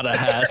lot of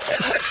hats.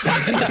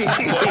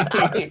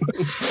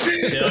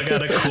 They all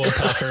got a cool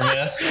puffer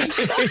vest.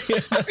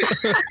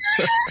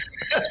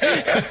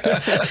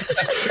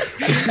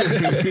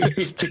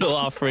 Still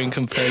offering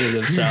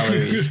competitive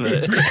salaries,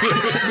 but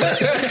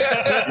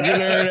you're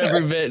gonna earn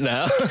every bit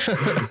now.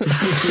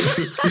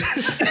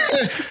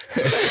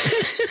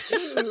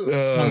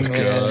 Oh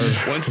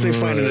god. Once they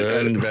find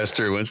an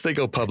investor, once they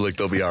go public,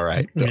 they'll be all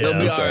right. They'll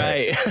be all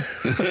right.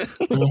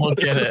 We'll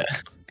get it.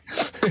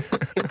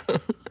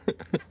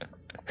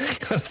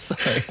 I'm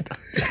sorry.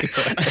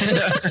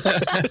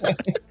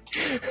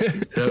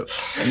 Yep.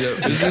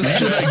 This is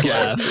Just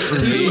laugh for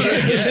me.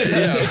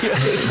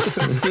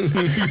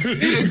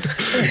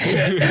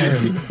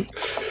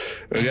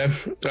 Okay.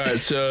 All right.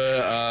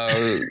 So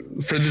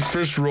for this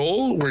first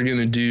roll, we're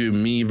gonna do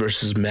me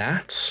versus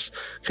Matt.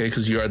 Okay,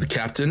 because you are the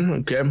captain.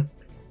 Okay.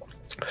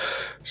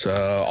 So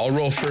I'll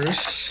roll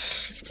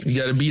first. You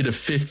got to beat a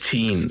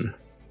 15.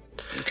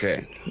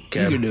 Okay.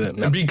 Okay. You can do it.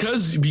 No.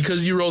 Because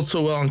you rolled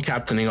so well on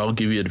captaining, I'll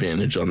give you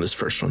advantage on this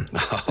first one.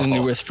 When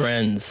you're with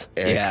friends.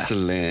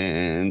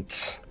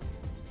 Excellent.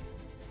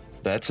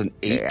 That's an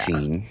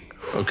 18.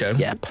 Okay.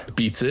 Yep.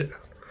 Beats it.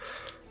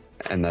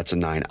 And that's a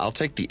 9. I'll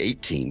take the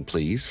 18,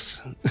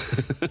 please.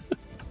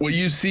 What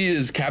you see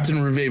is Captain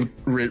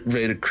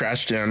Riveda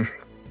crash down,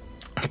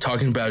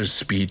 talking about his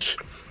speech,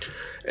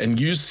 and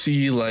you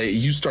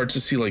start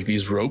to see like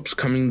these ropes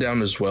coming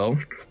down as well,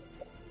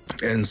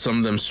 and some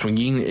of them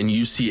swinging, and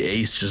you see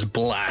Ace just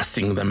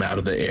blasting them out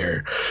of the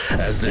air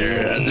as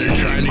they're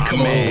trying to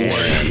come on board.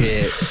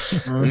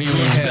 And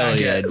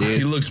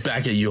he looks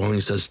back at you and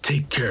he says,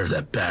 "Take care of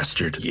that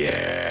bastard."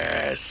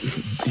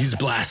 Yes. He's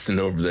blasting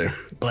over there.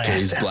 Okay,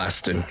 he's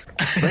blasting.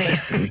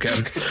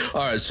 Okay.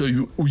 All right.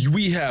 So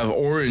we have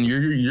Orin.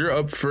 You're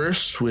up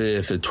first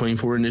with a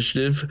 24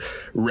 initiative.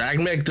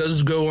 Ragmek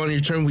does go on your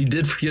turn. We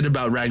did forget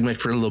about Ragmek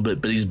for a little bit,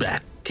 but he's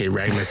back. Okay,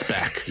 Ragmek's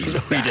back. He's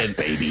back,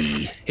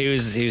 baby. He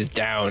was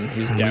down.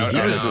 He was down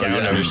on his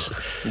downers.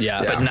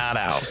 Yeah, but not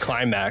out.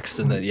 Climaxed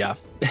and then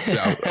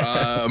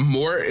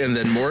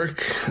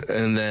Mork,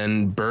 and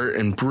then Bert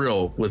and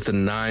Brill with a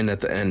 9 at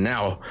the end.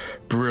 Now,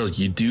 Brill,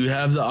 you do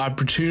have the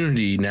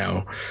opportunity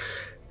now,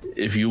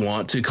 if you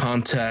want to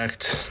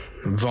contact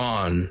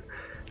Vaughn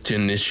to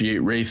initiate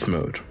Wraith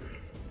mode.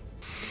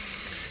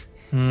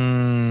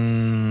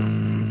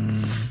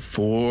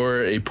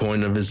 For a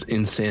point of his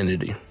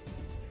insanity,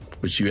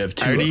 which you have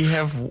 2. I already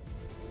have.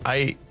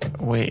 I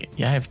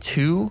have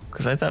 2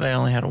 because I thought I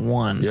only had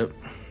 1. Yep.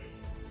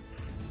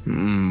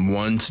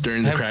 Once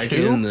during the Kraken,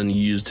 2? and then you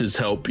used his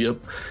help. Yep.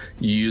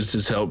 You used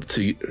his help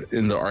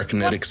in the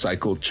Arkinetic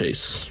cycle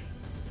chase.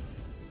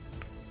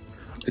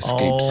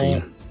 Escape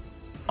scene.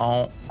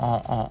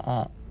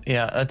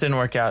 Yeah, that didn't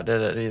work out,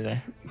 did it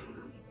either?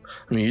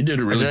 I mean, you did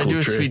a really cool trick. Did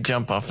I do a sweet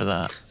jump off of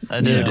that?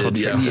 I did a cool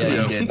trick.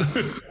 Yeah, you did.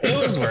 It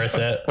was worth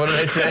it. What did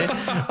I say?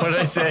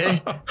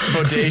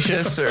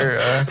 Bodacious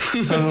or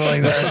something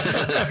like that.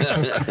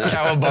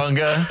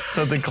 Cowabunga,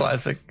 something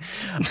classic.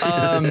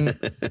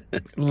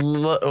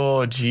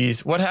 Oh,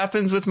 geez. What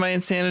happens with my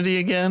insanity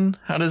again?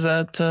 How does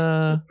that...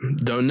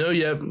 Don't know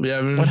yet. We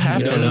haven't. What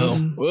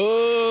happens?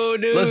 Whoa,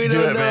 dude. Let's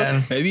do it,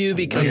 man. Maybe you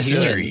become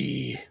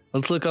human.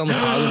 Let's look on the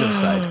positive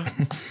side.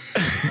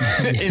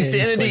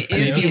 Insanity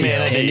is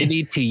humanity.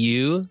 Insanity to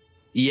you,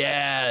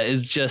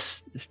 is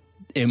just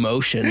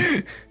emotion.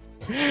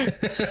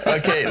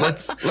 Okay,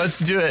 let's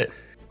do it.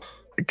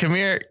 Come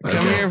here,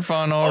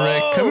 Von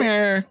Ulrich. Come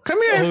here.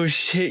 Oh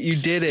shit, you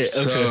did it.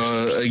 Okay.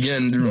 So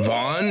again,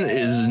 Vaughn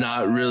is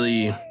not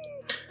really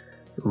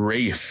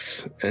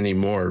Wraith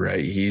anymore,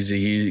 right?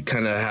 He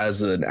kind of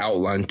has an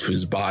outline to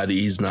his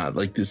body. He's not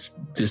like this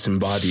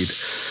disembodied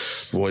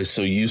voice.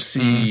 So you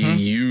see,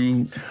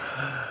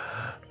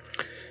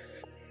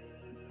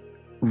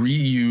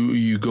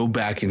 you go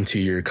back into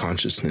your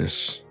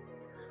consciousness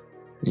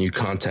and you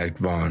contact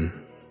Vaughn,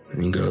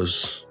 and he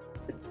goes,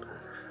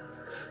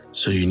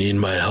 "So you need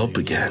my help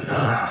again,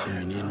 huh?"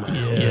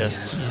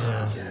 Yes.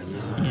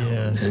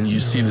 And you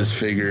see this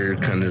figure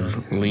kind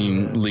of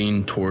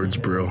lean towards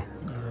Brill.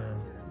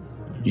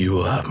 "You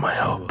will have my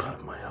help."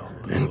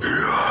 And go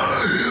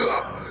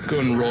ahead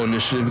and roll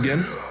initiative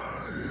again.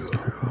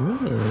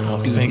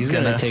 Dude, he's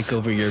gonna take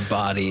over your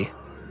body.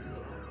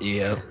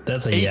 Yeah.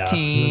 That's a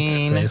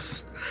 18.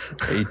 That's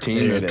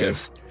 18. Okay.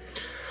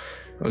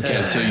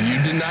 Okay, so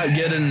you did not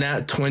get a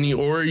nat 20,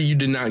 or you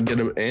did not get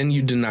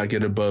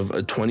above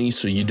a 20,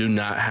 so you do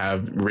not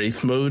have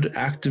Wraith mode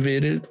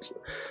activated.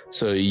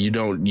 So you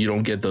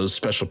don't get those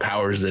special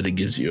powers that it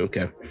gives you,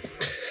 okay?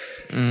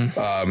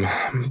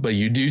 But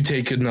you do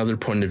take another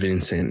point of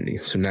insanity.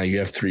 So now you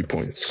have 3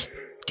 points.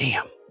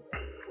 Damn.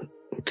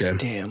 Okay.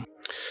 Damn.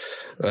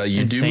 You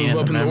do Insane move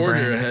up in the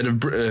membrane. order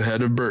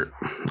ahead of Bert.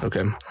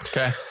 Okay.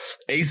 Okay.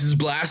 Ace is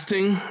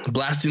blasting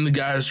the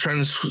guy who's trying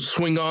to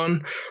swing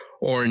on.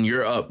 Orin,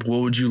 you're up.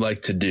 What would you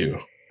like to do?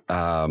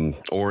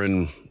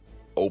 Orin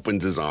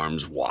opens his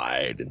arms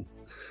wide. And,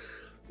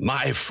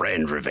 my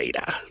friend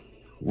Riveda,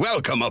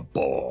 welcome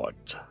aboard.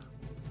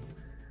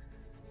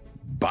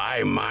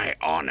 By my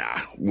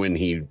honor. When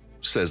he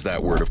says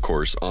that word, of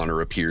course,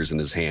 honor appears in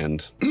his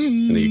hand.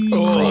 And he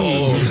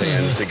crosses his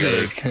hands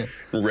together,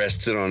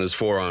 rests it on his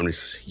forearm. He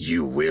says,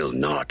 you will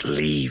not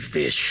leave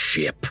this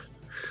ship.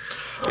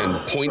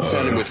 And points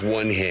at him with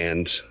one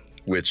hand,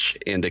 which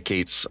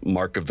indicates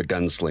Mark of the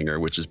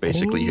Gunslinger, which is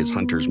basically his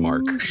hunter's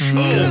mark.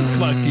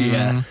 Fuck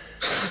yeah.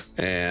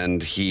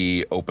 And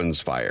he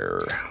opens fire.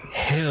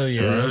 Hell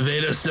yeah.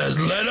 Riveda says,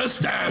 let us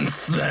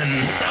dance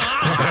then.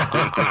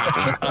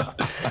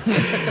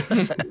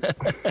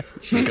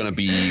 This is going to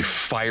be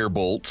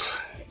Firebolt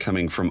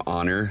coming from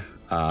Honor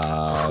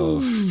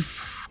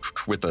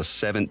with a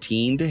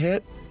 17 to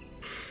hit.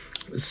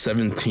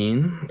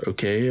 17.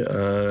 Okay.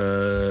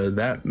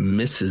 That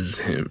misses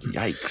him.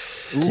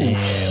 Yikes.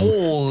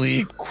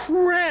 Holy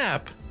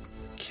crap.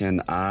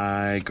 Can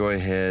I go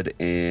ahead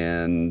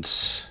and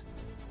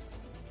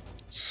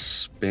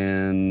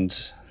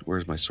spend...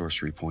 Where's my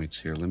sorcery points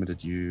here?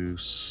 Limited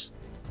use.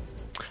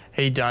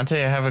 Hey,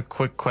 Dante, I have a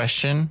quick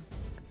question.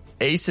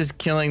 Ace is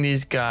killing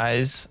these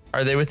guys.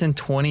 Are they within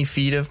 20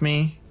 feet of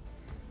me?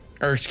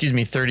 Or, excuse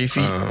me, 30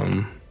 feet?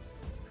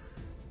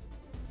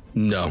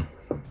 No.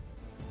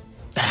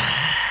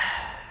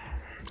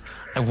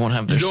 I won't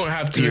have their You don't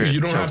have to. You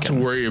don't have to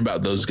worry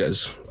about those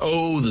guys.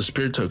 Oh, the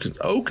spirit tokens.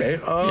 Okay.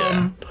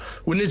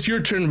 When it's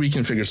your turn, we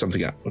can figure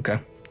something out. Okay.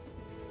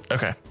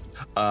 Okay.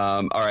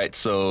 All right.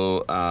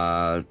 So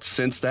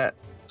since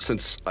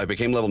I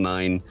became level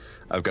 9,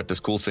 I've got this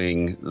cool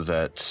thing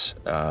that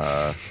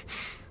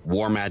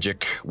war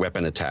magic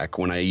weapon attack.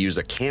 When I use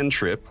a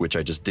cantrip, which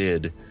I just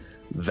did,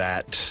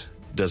 that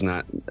does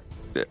not.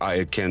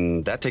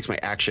 That takes my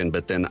action,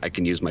 but then I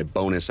can use my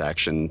bonus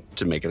action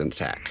to make it an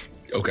attack.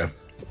 Okay.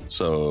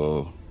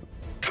 So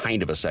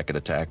kind of a second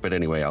attack, but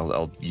anyway,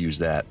 I'll use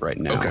that right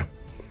now. Okay.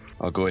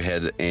 I'll go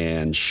ahead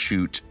and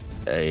shoot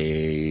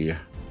a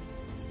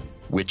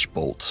witch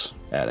bolt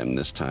at him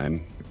this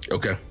time.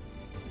 Okay.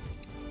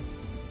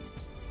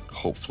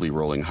 Hopefully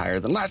rolling higher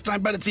than last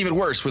time, but it's even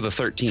worse with a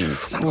 13.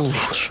 Son of a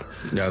bitch.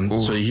 Yeah.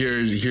 So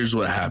here's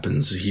what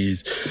happens.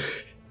 He's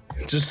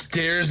just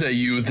stares at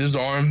you with his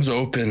arms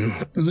open.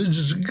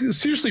 Just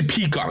seriously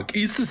peacock.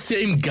 He's the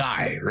same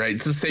guy, right?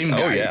 It's the same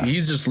guy. Oh, yeah. He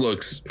just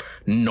looks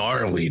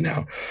gnarly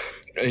now.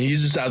 And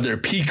he's just out there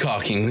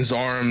peacocking, his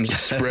arms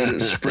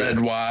spread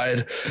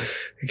wide.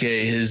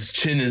 Okay, his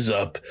chin is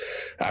up.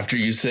 After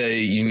you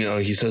say,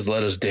 he says,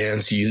 let us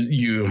dance.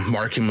 You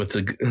mark him with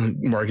the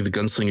mark of the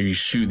gunslinger. You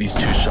shoot these 2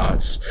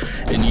 shots.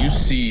 And you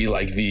see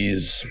like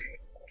these,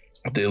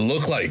 they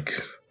look like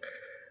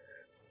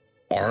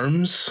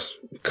arms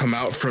come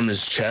out from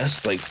his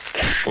chest, like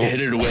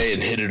hit it away,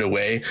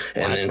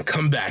 and then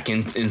come back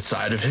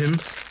inside of him.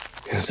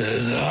 And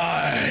says,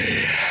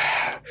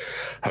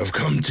 I've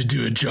come to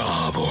do a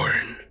job,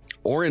 Orin.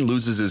 Orin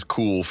loses his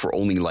cool for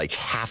only like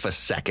half a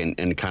second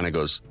and kind of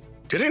goes,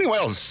 did anyone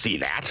else see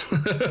that?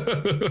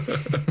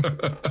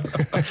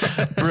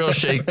 Brill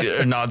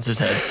nods his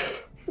head.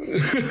 All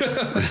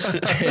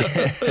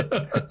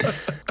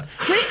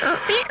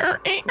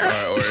right,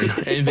 Orin.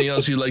 Anything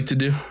else you'd like to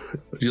do?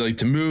 Would you like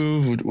to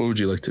move? What would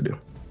you like to do?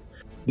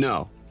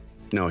 No,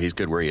 he's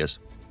good where he is.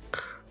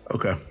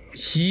 Okay.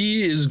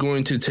 He is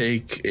going to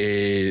take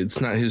it's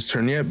not his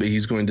turn yet, but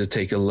he's going to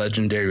take a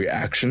legendary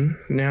action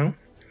now.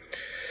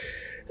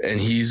 And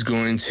he's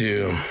going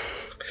to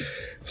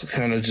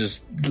kind of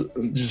just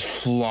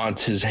flaunt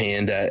his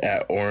hand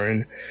at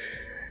Orin.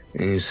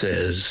 And he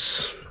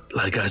says,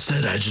 like I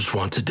said, I just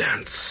want to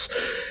dance.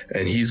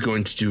 And he's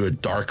going to do a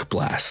dark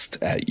blast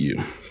at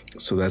you.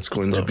 So that's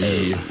going to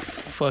be...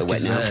 Fuck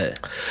is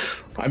that?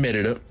 I made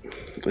it up.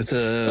 It's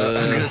I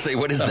was going to say,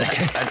 what is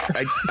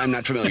that? I'm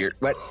not familiar.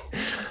 What?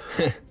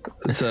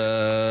 It's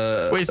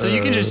a... Wait, so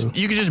you can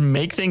just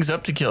make things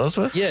up to kill us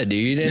with? Yeah, dude,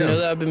 you didn't know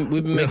that?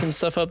 We've been making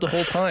stuff up the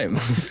whole time.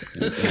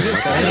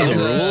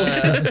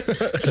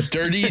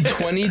 Dirty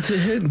 20 to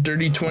hit?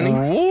 Dirty 20?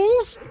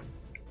 Rules?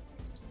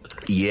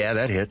 Yeah,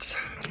 that hits.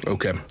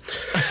 Okay.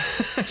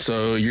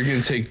 So you're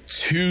going to take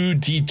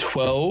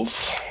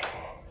 2d12.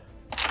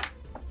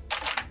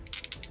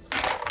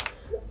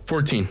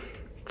 14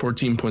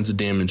 points of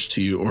damage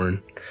to you,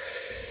 Orin.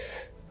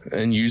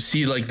 And you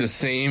see like the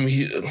same,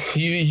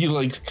 he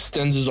like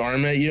extends his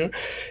arm at you,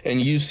 and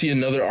you see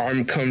another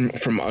arm come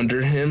from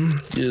under him,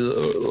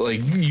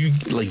 like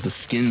the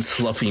skin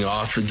sloughing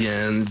off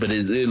again, but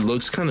it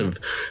looks kind of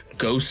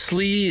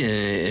ghostly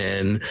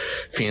and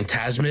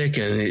phantasmic,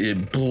 and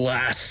it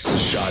blasts a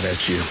shot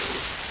at you.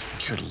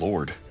 Good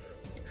Lord.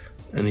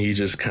 And he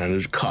just kind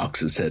of cocks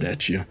his head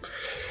at you.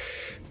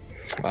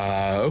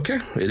 Okay,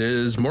 it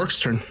is Mork's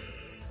turn.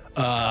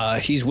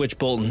 He's witch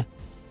bolting.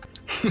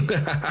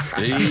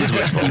 He's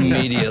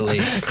Immediately.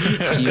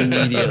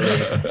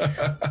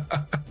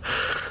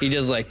 He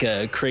does like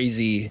a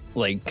crazy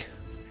like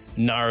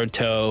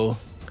Naruto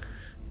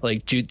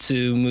like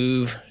jutsu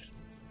move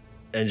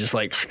and just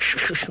like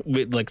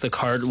with like the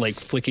card like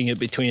flicking it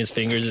between his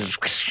fingers and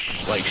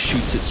like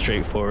shoots it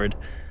straight forward.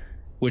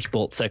 Witch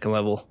bolt 2nd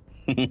level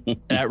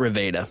at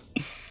Riveda.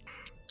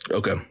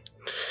 Okay.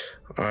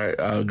 All right.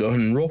 Go ahead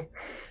and roll.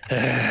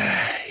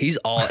 He's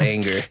all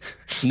anger.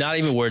 Not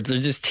even words.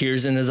 There's just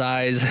tears in his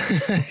eyes.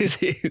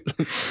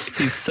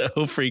 He's so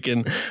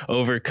freaking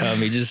overcome.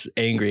 He's just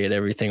angry at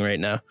everything right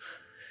now.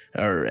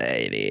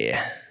 Alrighty.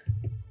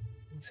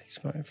 6,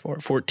 5, 4,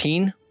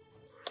 14.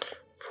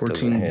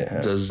 14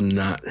 does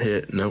not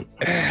hit. Nope.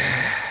 All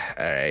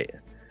right.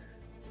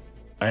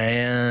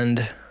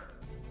 And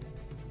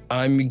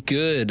I'm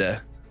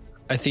good.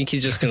 I think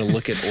he's just going to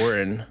look at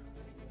Orin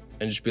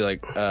and just be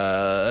like,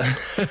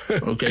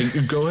 Okay,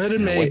 go ahead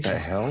and make What the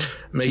hell?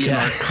 an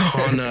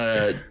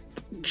Arcana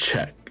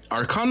check.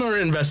 Arcana or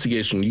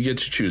investigation, you get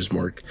to choose,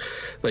 Mark.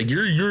 Like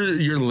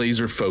you're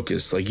laser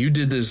focused. Like you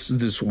did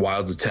this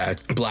wild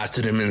attack,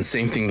 blasted him, and the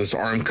same thing. This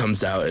arm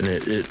comes out and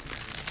it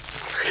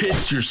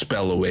hits your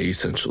spell away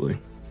essentially.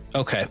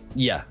 Okay.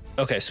 Yeah.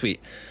 Okay. Sweet.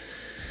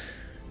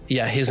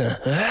 Yeah. He's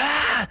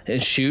gonna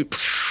and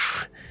shoot.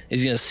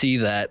 He's gonna see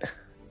that,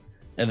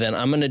 and then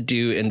I'm gonna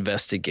do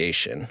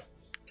investigation.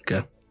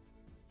 Okay.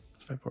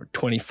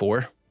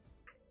 24.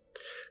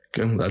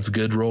 Okay, that's a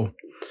good roll.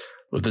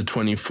 With the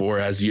 24,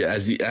 as you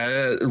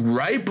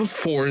right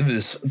before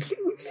this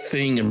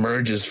thing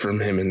emerges from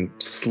him and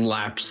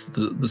slaps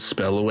the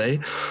spell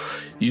away,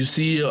 you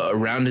see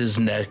around his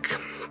neck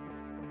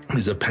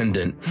is a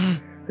pendant,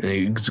 and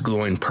it's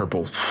glowing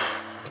purple.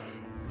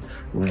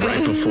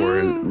 Right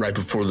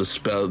before the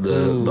spell,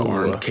 the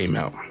arm came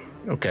out.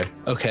 Okay.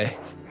 Okay.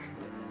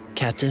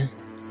 Captain,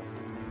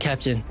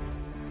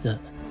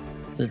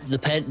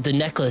 the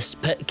necklace,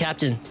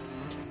 Captain,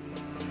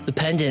 the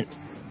pendant.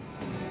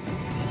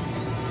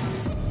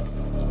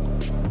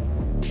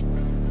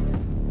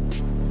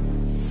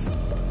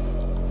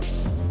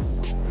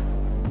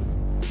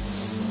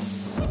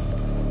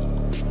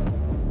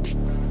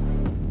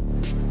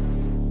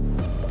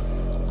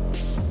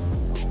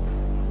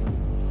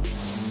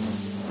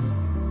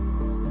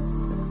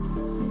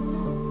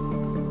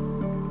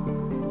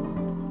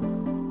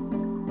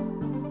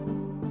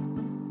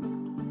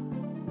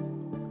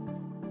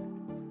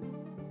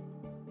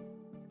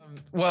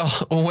 Well,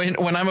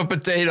 when I'm a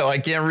potato, I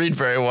can't read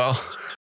very well.